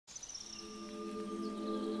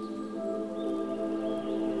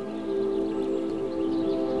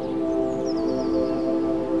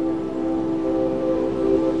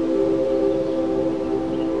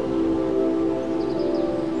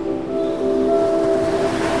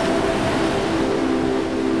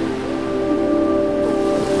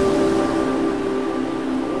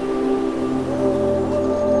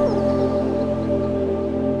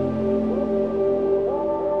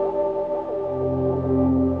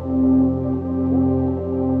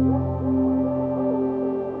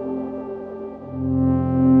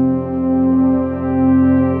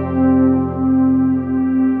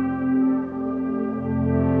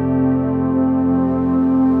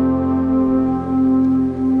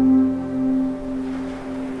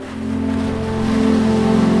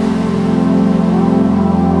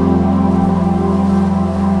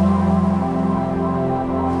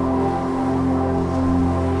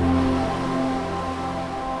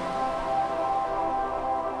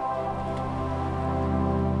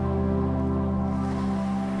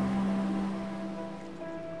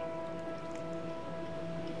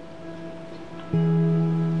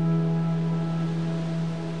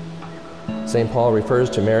St. Paul refers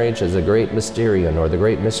to marriage as the great mysterion, or the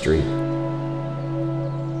great mystery.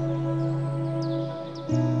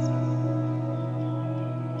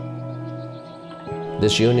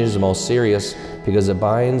 This union is the most serious because it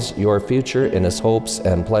binds your future in its hopes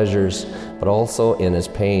and pleasures, but also in its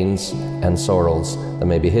pains and sorrows that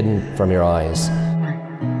may be hidden from your eyes.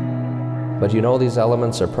 But you know these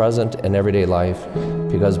elements are present in everyday life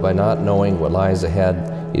because by not knowing what lies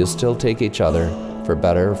ahead, you still take each other for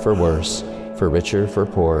better, for worse, for richer, for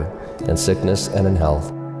poor, in sickness and in health,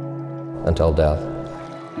 until death.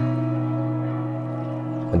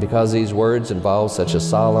 And because these words involve such a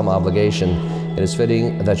solemn obligation, it is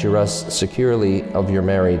fitting that you rest securely of your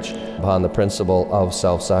marriage upon the principle of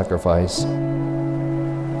self-sacrifice.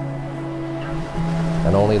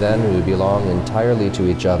 And only then will you belong entirely to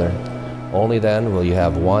each other. Only then will you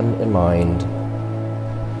have one in mind,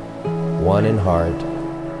 one in heart,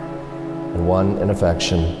 and one in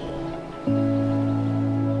affection.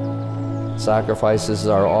 Sacrifices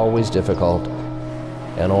are always difficult,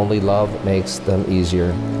 and only love makes them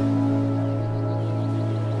easier.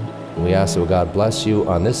 We ask that God bless you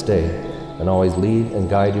on this day and always lead and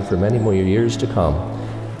guide you for many more years to come.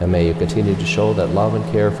 And may you continue to show that love and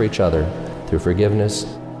care for each other through forgiveness,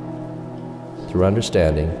 through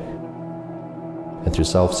understanding, and through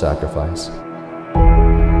self-sacrifice.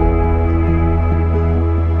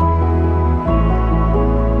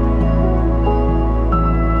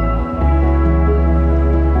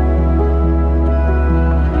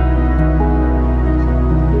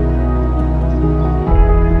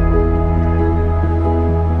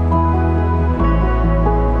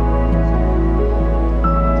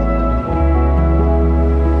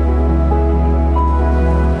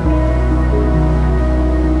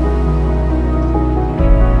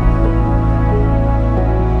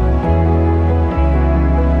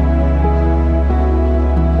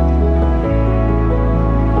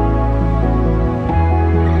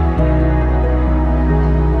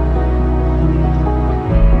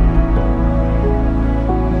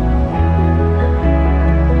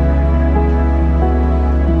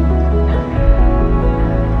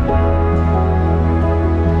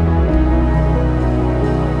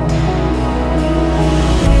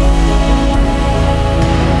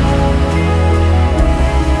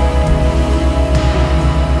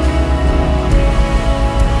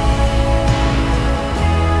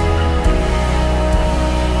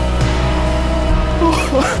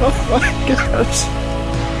 Oh my gosh.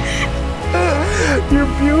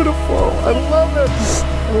 You're beautiful. I love it.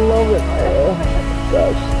 I love it. Oh my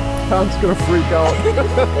gosh. Tom's gonna freak out.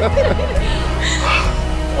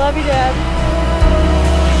 Love you, Dad.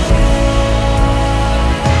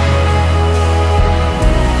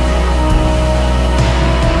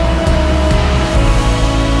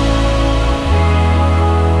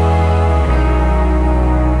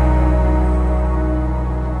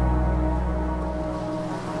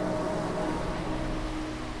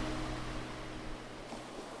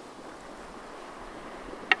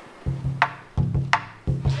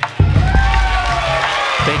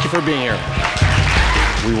 Thank you for being here.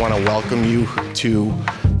 We want to welcome you to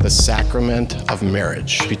the sacrament of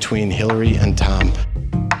marriage between Hillary and Tom.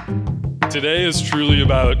 Today is truly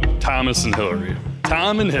about Thomas and Hillary.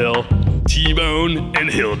 Tom and Hill, T-Bone and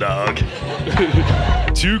Hill Dog.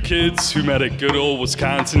 Two kids who met at good old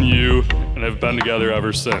Wisconsin U and have been together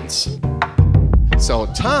ever since. So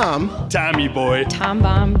Tom, Tommy boy, Tom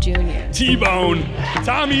Bomb Jr. T-Bone,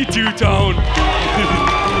 Tommy Two-Tone.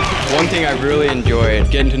 One thing I really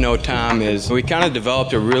enjoyed getting to know Tom is we kind of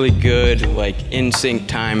developed a really good, in-sync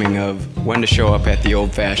timing of when to show up at the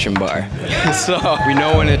old-fashioned bar. So we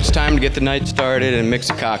know when it's time to get the night started and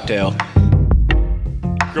mix a cocktail.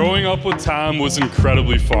 Growing up with Tom was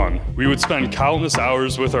incredibly fun. We would spend countless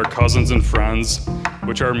hours with our cousins and friends,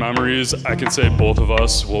 which are memories I can say both of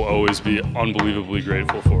us will always be unbelievably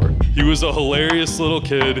grateful for. He was a hilarious little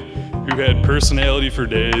kid who had personality for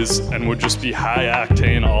days and would just be high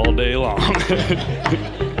octane all day long.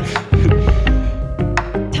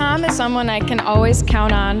 Tom is someone I can always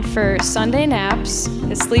count on for Sunday naps,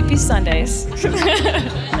 his sleepy Sundays,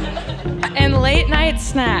 and late night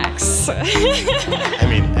snacks. I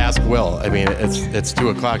mean, ask Will. I mean, it's 2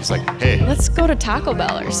 o'clock. It's like, hey. Let's go to Taco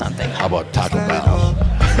Bell or something. How about Taco Bell?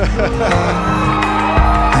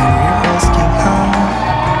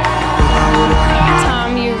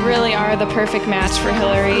 Tom, you really are the perfect match for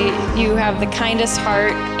Hillary. You have the kindest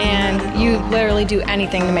heart, and you literally do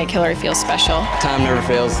anything to make Hillary feel special. Tom never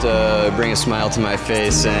fails to bring a smile to my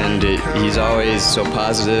face, and he's always so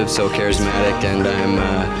positive, so charismatic, and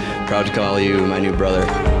I'm proud to call you my new brother.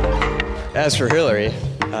 As for Hillary,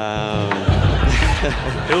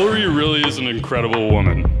 Hillary really is an incredible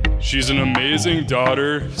woman. She's an amazing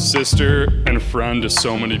daughter, sister, and friend to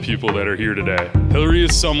so many people that are here today. Hillary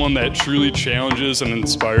is someone that truly challenges and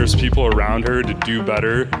inspires people around her to do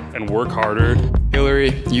better and work harder.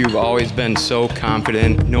 Hillary, you've always been so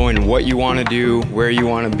confident, knowing what you want to do, where you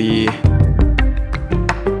want to be.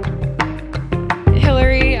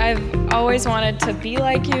 Hillary, I've always wanted to be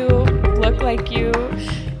like you, look like you,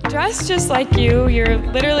 dress just like you. You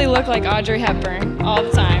literally look like Audrey Hepburn all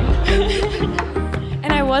the time.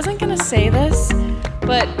 And I wasn't gonna say this,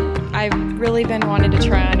 but I've really been wanting to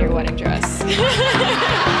try on your wedding dress.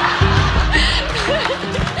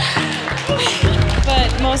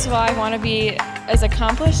 But most of all, I want to be as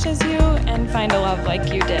accomplished as you and find a love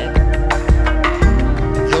like you did.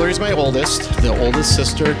 Hillary's my oldest, the oldest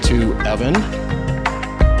sister to Evan.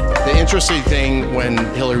 The interesting thing, when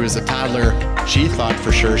Hillary was a toddler, she thought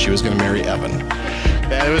for sure she was going to marry Evan.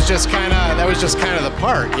 That was just kind of the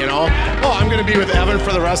part, you know? Oh, I'm going to be with Evan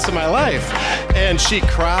for the rest of my life. And she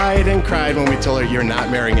cried and cried when we told her, you're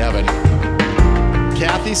not marrying Evan.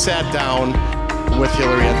 Kathy sat down with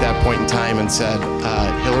Hillary at that point in time and said,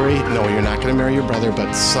 Hillary, no, you're not going to marry your brother,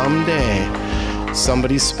 but someday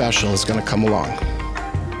somebody special is going to come along.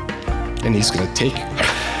 And he's going to take you.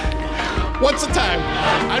 Once a time.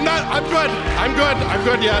 I'm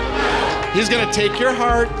good yet. He's going to take your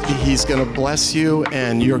heart, he's going to bless you,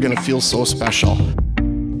 and you're going to feel so special.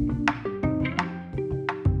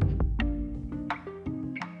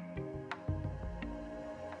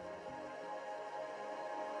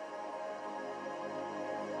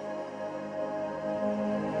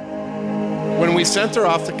 When we sent her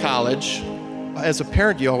off to college, as a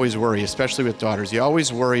parent, you always worry, especially with daughters, you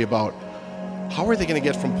always worry about how are they going to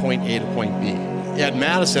get from point A to point B. At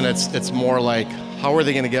Madison, it's more like, how are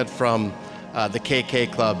they going to get from the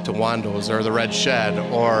KK Club to Wando's or the Red Shed,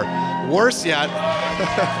 or worse yet,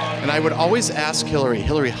 and I would always ask Hillary,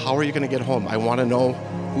 how are you going to get home? I want to know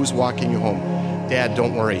who's walking you home. Dad,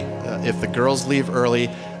 don't worry. If the girls leave early,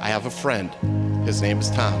 I have a friend. His name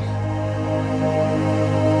is Tom.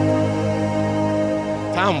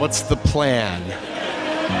 Tom, what's the plan?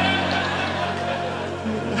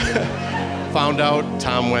 Found out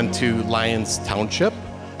Tom went to Lyons Township.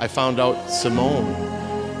 I found out Simone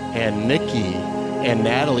and Nikki and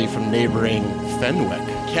Natalie from neighboring Fenwick.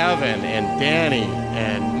 Kevin and Danny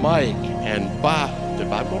and Mike and Bob. Did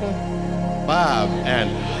Bob go to? Bob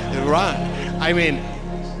and Ron. I mean,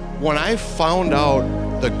 when I found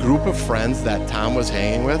out the group of friends that Tom was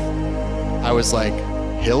hanging with, I was like,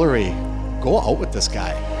 Hillary, go out with this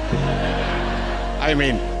guy. I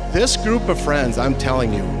mean, this group of friends, I'm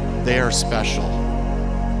telling you, they are special.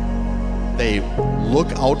 They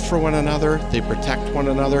look out for one another, they protect one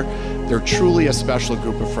another. They're truly a special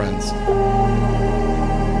group of friends.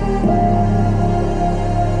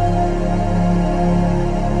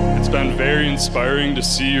 It's been very inspiring to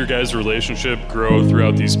see your guys' relationship grow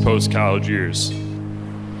throughout these post-college years.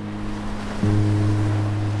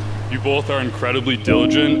 You both are incredibly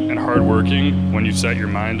diligent and hardworking when you set your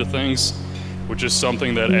mind to things, which is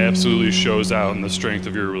something that absolutely shows out in the strength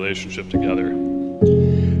of your relationship together.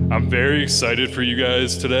 I'm very excited for you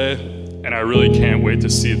guys today, and I really can't wait to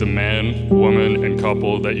see the man, woman, and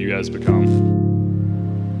couple that you guys become.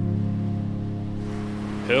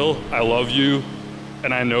 Hill, I love you,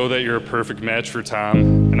 and I know that you're a perfect match for Tom,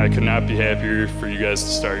 and I could not be happier for you guys to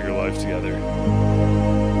start your life together.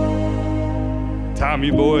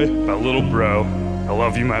 Tommy boy, my little bro, I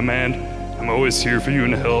love you, my man. I'm always here for you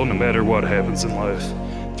and Hill, no matter what happens in life,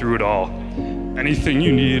 through it all. Anything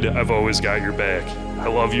you need, I've always got your back. I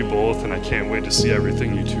love you both, and I can't wait to see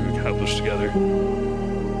everything you two accomplish together.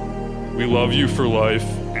 We love you for life,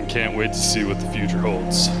 and can't wait to see what the future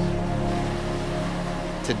holds.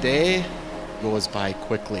 Today goes by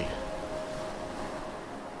quickly,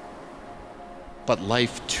 but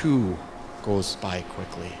life too goes by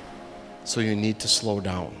quickly. So you need to slow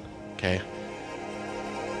down, okay?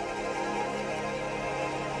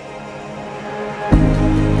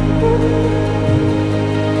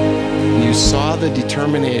 You saw the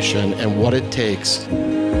determination and what it takes.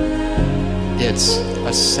 It's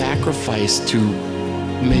a sacrifice to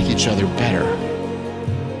make each other better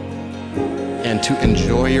and to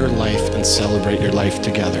enjoy your life and celebrate your life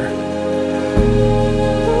together.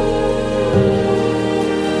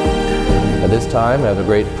 At this time, I have the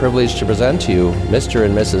great privilege to present to you Mr.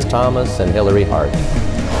 and Mrs. Thomas and Hillary Hart.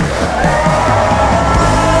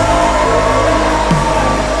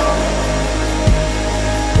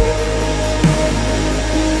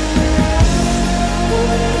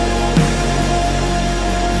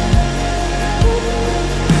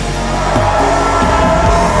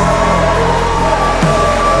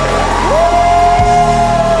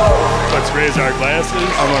 raise our glasses.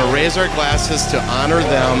 I'm going to raise our glasses to honor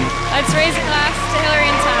them. Let's raise a glass to Hillary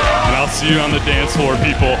and Tom. And I'll see you on the dance floor,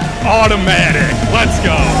 people. Automatic. Let's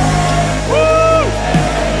go. Woo!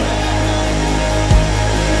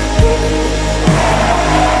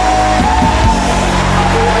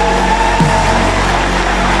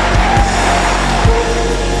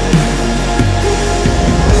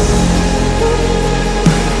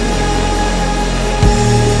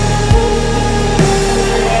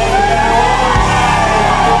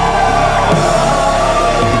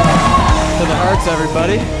 To the hearts,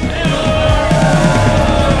 everybody.